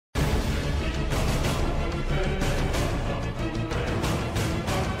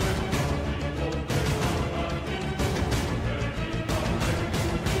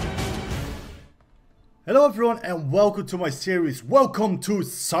Hello everyone and welcome to my series, Welcome to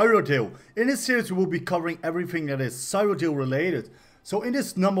Cyrodiil. In this series we will be covering everything that is Cyrodiil related. So in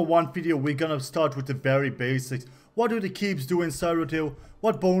this number 1 video we're gonna start with the very basics. What do the keeps do in Cyrodiil?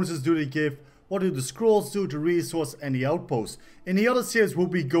 What bonuses do they give? What do the scrolls do, the resource and the outpost? In the other series we'll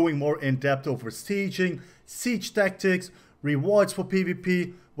be going more in depth over sieging, siege tactics, rewards for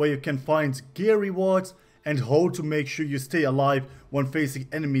PvP, where you can find gear rewards, and how to make sure you stay alive when facing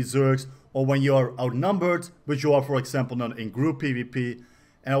enemy zergs or when you are outnumbered, which you are, for example, not in group PvP,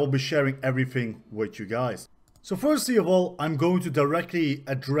 and I will be sharing everything with you guys. So firstly of all, I'm going to directly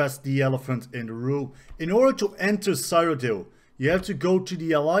address the elephant in the room. In order to enter Cyrodiil, you have to go to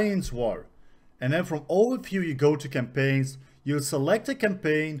the Alliance War, and then from overview you go to campaigns. You'll select a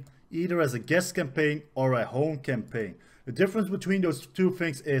campaign either as a guest campaign or a home campaign. The difference between those two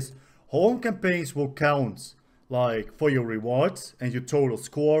things is home campaigns will count like for your rewards and your total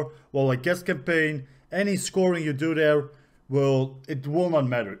score, while a guest campaign, any scoring you do there will not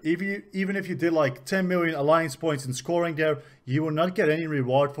matter. Even if you did like 10 million alliance points in scoring there, you will not get any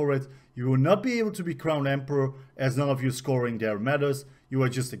reward for it. You will not be able to be crowned emperor, as none of your scoring there matters. You are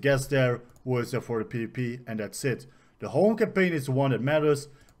just a guest there who is there for the PvP, and that's it. The home campaign is the one that matters,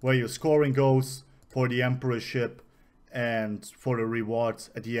 where your scoring goes for the emperorship and for the rewards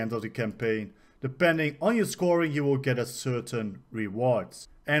at the end of the campaign. Depending on your scoring, you will get a certain rewards.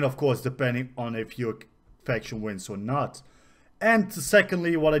 And of course, depending on if your faction wins or not. And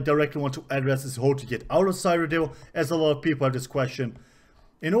secondly, what I directly want to address is how to get out of Cyrodiil, as a lot of people have this question.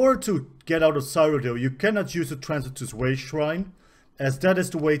 In order to get out of Cyrodiil, you cannot use the transit to Sway Shrine, as that is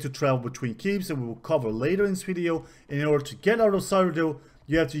the way to travel between keeps, and we will cover later in this video. In order to get out of Cyrodiil,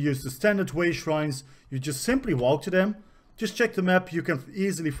 you have to use the standard way shrines. You just simply walk to them. Just check the map, you can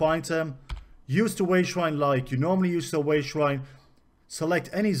easily find them. Use the way shrine like you normally use the way shrine. Select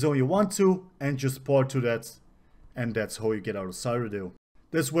any zone you want to and just port to that. And that's how you get out of Cyrodiil.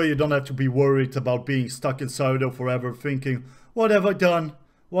 This way you don't have to be worried about being stuck in Cyrodiil forever, thinking, what have I done?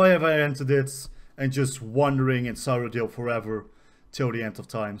 Why have I entered this? And just wandering in Cyrodiil forever till the end of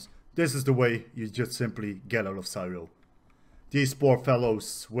times. This is the way you just simply get out of Cyrodiil. These poor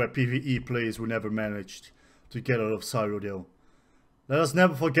fellows where PvE players who never managed to get out of Cyrodiil. Let us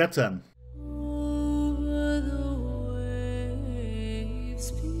never forget them. Over the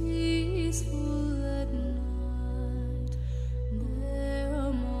waves, peaceful at night, there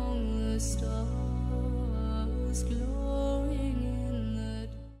among the stars, glowing in the...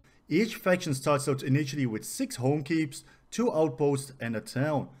 Each faction starts out initially with 6 home keeps, 2 outposts and a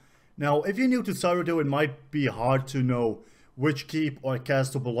town. Now, if you're new to Cyrodiil, it might be hard to know which keep or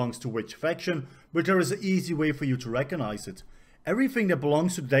castle belongs to which faction, but there is an easy way for you to recognize it. Everything that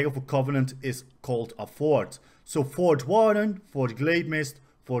belongs to the Daggerful Covenant is called a fort. So Fort Warden, Fort Glademist,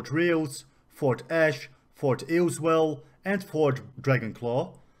 Fort Rails, Fort Ash, Fort Eoswell and Fort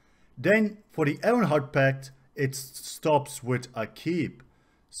Dragonclaw. Then for the Ironheart Pact, it stops with a keep.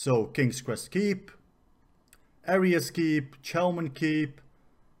 So King's Crest Keep, Arias Keep, Chalmon Keep,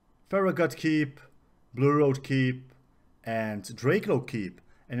 Farragut Keep, Blue Road Keep and Drakelow Keep.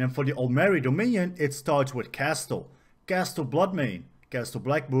 And then for the Almeri Dominion, it starts with Castle. Castle Bloodmane, Castle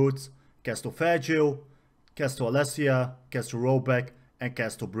Blackboots, Castle Fairgill, Castle Alessia, Castle Roebuck and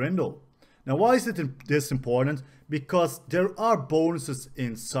Castle Brindle. Now why is this important? Because there are bonuses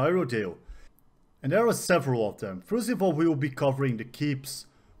in Cyrodiil. And there are several of them. First of all, we will be covering the keeps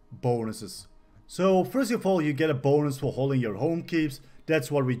bonuses. So first of all, you get a bonus for holding your home keeps.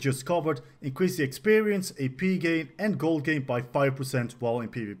 That's what we just covered. Increase the experience, AP gain and gold gain by 5% while in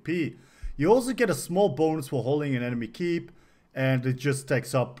PvP. You also get a small bonus for holding an enemy keep, and it just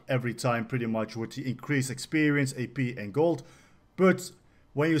stacks up every time pretty much with the increased experience, AP and gold. But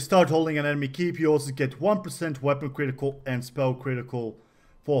when you start holding an enemy keep, you also get 1% weapon critical and spell critical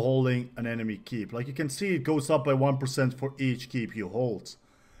for holding an enemy keep. Like you can see, it goes up by 1% for each keep you hold.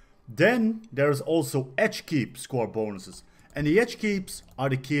 Then there's also edge keep score bonuses. And the edge keeps are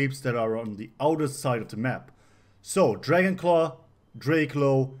the keeps that are on the outer side of the map. So Dragonclaw,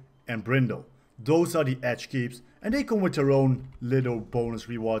 Drakelow and Brindle. Those are the edge keeps, and they come with their own little bonus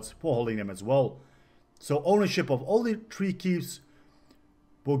rewards for holding them as well. So ownership of all the 3 keeps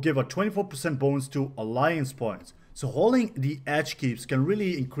will give a 24% bonus to alliance points. So holding the edge keeps can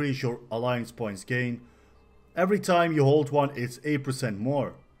really increase your alliance points gain. Every time you hold one, it's 8%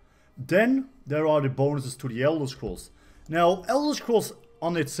 more. Then there are the bonuses to the Elder Scrolls. Now, Elder Scrolls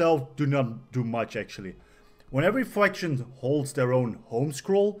on itself do not do much actually. When every faction holds their own home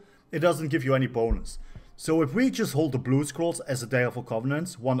scroll, it doesn't give you any bonus. So if we just hold the blue scrolls as a Daggerful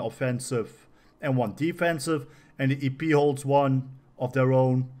Covenant, 1 offensive and 1 defensive, and the EP holds 1 of their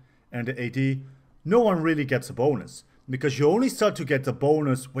own and the AD, no one really gets a bonus, because you only start to get the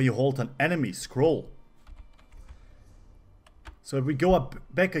bonus when you hold an enemy scroll. So if we go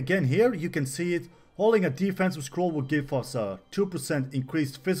back again here, you can see it. Holding a defensive scroll will give us a 2%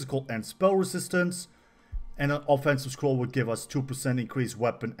 increased physical and spell resistance. And an offensive scroll would give us 2% increased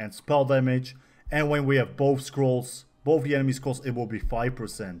weapon and spell damage. And when we have both scrolls, both the enemy scrolls, it will be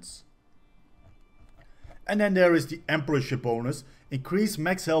 5%. And then there is the Emperorship bonus. Increase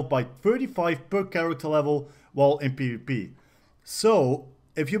max health by 35 per character level while in PvP. So,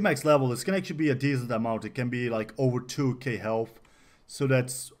 if you max level, this can actually be a decent amount. It can be like over 2k health. So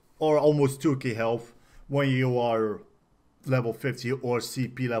that's, or almost 2k health when you are level 50 or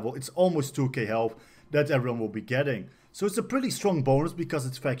CP level. It's almost 2k health that everyone will be getting. So it's a pretty strong bonus because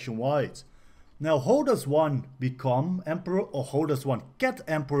it's faction wide. Now, how does one become Emperor, or how does one get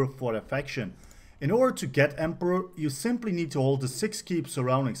Emperor for a faction? In order to get Emperor, you simply need to hold the 6 keeps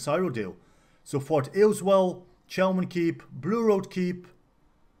surrounding Cyrodiil. So Fort Eoswell, Chelman Keep, Blue Road Keep,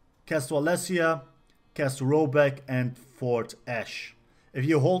 Castle Alessia, Castle Roebuck, and Fort Ash. If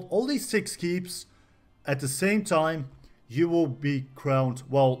you hold all these 6 keeps at the same time, you will be crowned,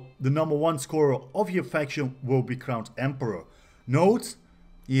 well, the number 1 scorer of your faction will be crowned Emperor. Note,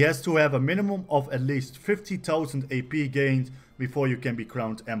 he has to have a minimum of at least 50,000 AP gained before you can be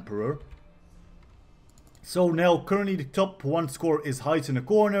crowned Emperor. So now currently the top 1 scorer is Heights in the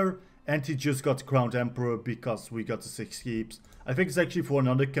corner, and he just got crowned Emperor because we got the 6 keeps. I think it's actually for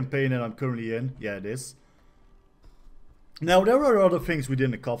another campaign that I'm currently in. Yeah, it is. Now there are other things we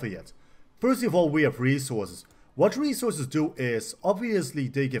didn't cover yet. First of all, we have resources. What resources do is, obviously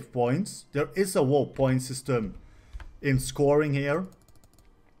they give points. There is a whole point system in scoring here.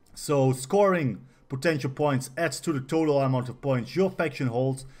 So scoring potential points adds to the total amount of points your faction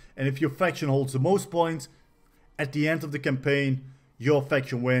holds. And if your faction holds the most points, at the end of the campaign, your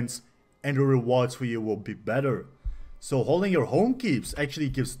faction wins and the rewards for you will be better. So holding your home keeps actually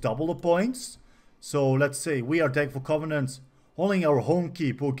gives double the points. So let's say we are Thankful Covenant. Holding our home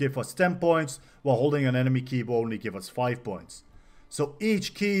keep will give us 10 points, while holding an enemy keep will only give us 5 points. So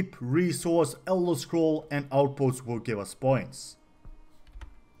each keep, resource, Elder Scroll and outpost will give us points.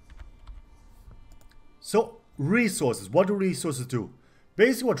 So resources, what do resources do?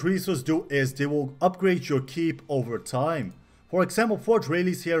 Basically what resources do is they will upgrade your keep over time. For example, Fort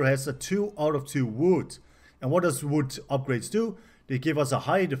Rayleigh's here has a 2 out of 2 wood. And what does wood upgrades do? They give us a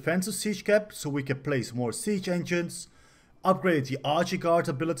higher defensive siege cap so we can place more siege engines. Upgrade the archer guard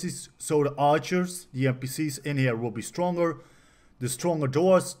abilities so the archers, the NPCs in here will be stronger. The stronger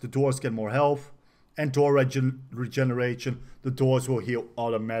doors, the doors get more health. And door regeneration, the doors will heal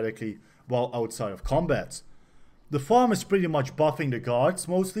automatically while outside of combat. The farm is pretty much buffing the guards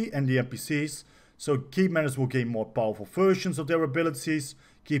mostly and the NPCs. So keep managers will gain more powerful versions of their abilities.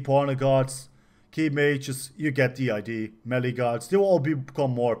 Keep honor guards, keep mages, you get the idea. Melee guards, they will all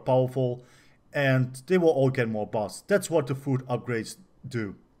become more powerful. And they will all get more buffs. That's what the food upgrades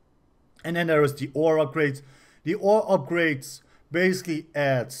do. And then there is the ore upgrades. The ore upgrades basically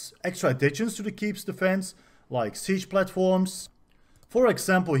adds extra additions to the keep's defense, like siege platforms. For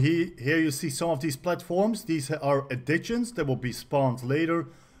example, here you see some of these platforms. These are additions that will be spawned later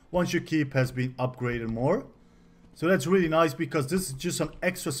once your keep has been upgraded more. So that's really nice because this is just an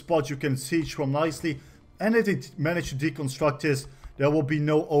extra spot you can siege from nicely. And if they manage to deconstruct this, there will be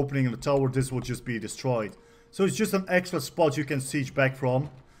no opening in the tower. This will just be destroyed. So it's just an extra spot you can siege back from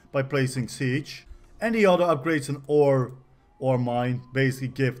by placing siege. And the other upgrades an ore or mine basically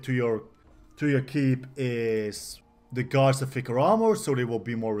give to your keep is the guards have thicker armor, so they will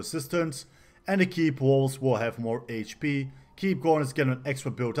be more resistant. And the keep walls will have more HP. Keep corners get an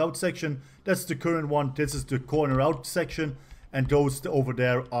extra build out section. That's the current one. This is the corner out section. And those over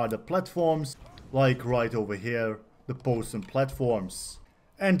there are the platforms. Like right over here, the posts and platforms.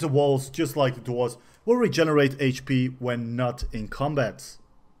 And the walls, just like the doors, will regenerate HP when not in combat.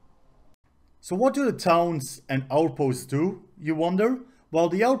 So what do the towns and outposts do, you wonder? Well,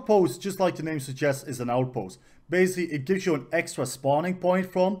 the outpost, just like the name suggests, is an outpost. Basically, it gives you an extra spawning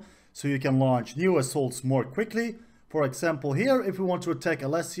point from, so you can launch new assaults more quickly. For example, here, if we want to attack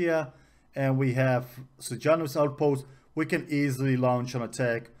Alessia, and we have Sejanus outpost, we can easily launch an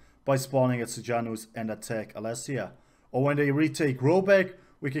attack by spawning at Sejanus and attack Alessia. Or when they retake Roebuck,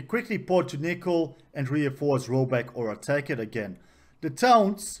 we can quickly port to Nickel and reinforce Roebuck or attack it again. The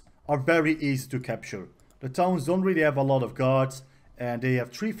towns are very easy to capture. The towns don't really have a lot of guards, and they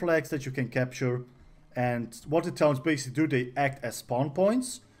have 3 flags that you can capture. And what the towns basically do, they act as spawn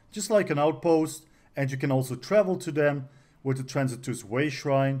points, just like an outpost, and you can also travel to them with the Transitus Way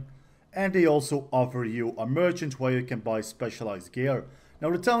Shrine. And they also offer you a merchant where you can buy specialized gear. Now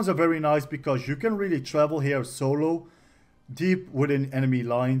the towns are very nice because you can really travel here solo, deep within enemy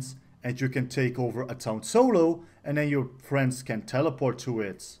lines, and you can take over a town solo, and then your friends can teleport to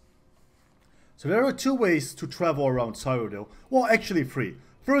it. So there are two ways to travel around Cyrodiil. Well, actually three.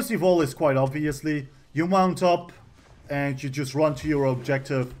 First of all is quite obviously, you mount up and you just run to your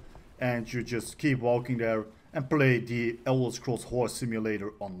objective and you just keep walking there and play the Elder Scrolls Horse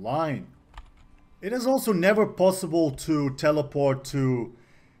Simulator online. It is also never possible to teleport to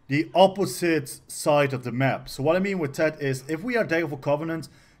the opposite side of the map. So what I mean with that is, if we are Daggerfall Covenant,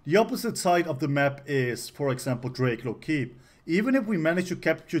 the opposite side of the map is, for example, Drakelow Keep. Even if we manage to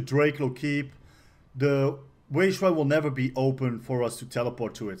capture Drakelow Keep, the way shrine will never be open for us to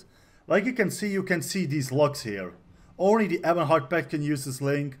teleport to it. Like you can see these locks here. Only the Ebonheart Pact can use this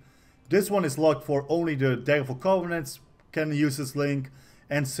link. This one is locked for only the Daggerfall Covenants can use this link,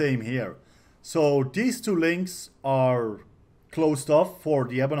 and same here. So these two links are closed off for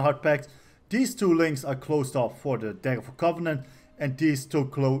the Ebonheart Pact. These two links are closed off for the Daggerfall Covenant, and these two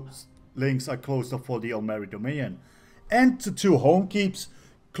links are closed off for the Elmeri Dominion. And the two home keeps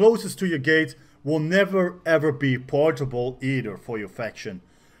closest to your gate will never ever be portable either for your faction.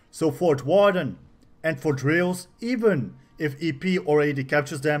 So Fort Warden and Fort Rails, even if EP or AD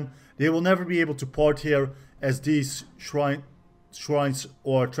captures them, they will never be able to port here, as these shrines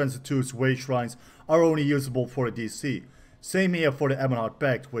or Transit 2's way shrines are only usable for a DC. Same here for the Ebonheart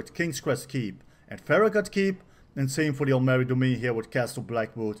Pact with King's Crest Keep and Farragut Keep, and same for the Elmeri Dominion here with Castle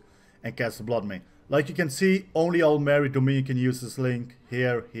Blackwood and Castle Bloodmane. Like you can see, only Elmeri Dominion can use this link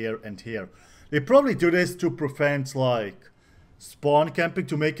here, here and here. They probably do this to prevent like spawn camping,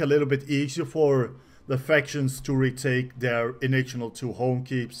 to make it a little bit easier for the factions to retake their initial two home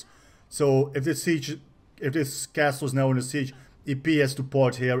keeps. So if this castle is now in a siege, EP has to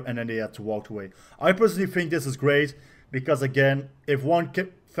port here and then they have to walk away. I personally think this is great because, again, if one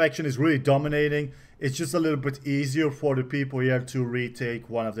faction is really dominating, it's just a little bit easier for the people here to retake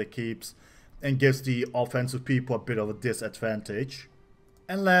one of the keeps and gives the offensive people a bit of a disadvantage.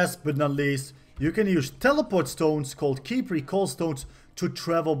 And last but not least, you can use teleport stones called keep recall stones to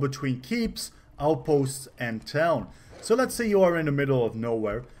travel between keeps, outposts and town. So let's say you are in the middle of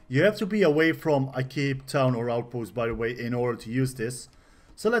nowhere. You have to be away from a keep, town or outpost, by the way, in order to use this.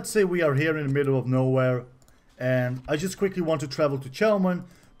 So let's say we are here in the middle of nowhere and I just quickly want to travel to Chelman,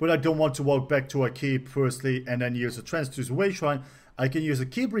 but I don't want to walk back to a keep firstly and then use a Transit 2's way shrine. I can use a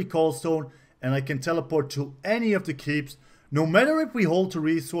keep recall stone and I can teleport to any of the keeps, no matter if we hold the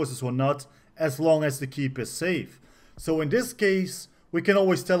resources or not, as long as the keep is safe. So in this case, we can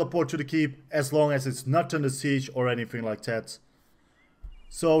always teleport to the keep as long as it's not under siege or anything like that.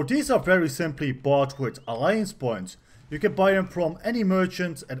 So these are very simply bought with alliance points. You can buy them from any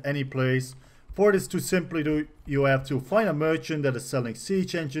merchant at any place. For this to simply do, you have to find a merchant that is selling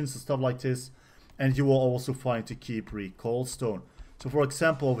siege engines and stuff like this, and you will also find the keep recall stone. So for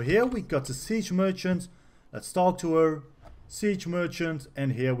example, over here we got the siege merchant. Let's talk to her. Siege merchant,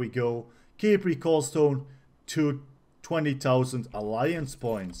 and here we go. Keep recall stone to 20,000 alliance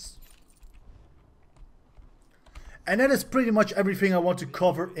points. And that is pretty much everything I want to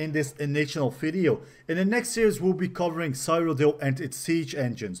cover in this initial video. In the next series we'll be covering Cyrodiil and its siege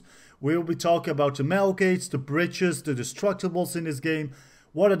engines. We'll be talking about the mail gates, the bridges, the destructibles in this game.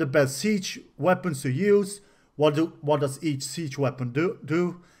 What are the best siege weapons to use? What does each siege weapon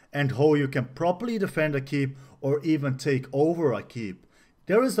do? And how you can properly defend a keep or even take over a keep.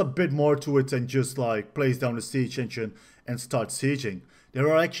 There is a bit more to it than just like place down a siege engine and start sieging. There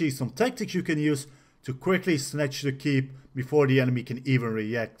are actually some tactics you can use to quickly snatch the keep before the enemy can even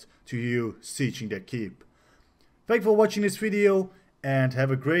react to you sieging their keep. Thank you for watching this video and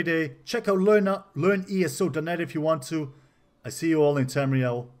have a great day. Check out learneso.net if you want to. I see you all in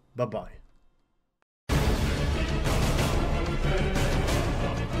Tamriel. Bye bye.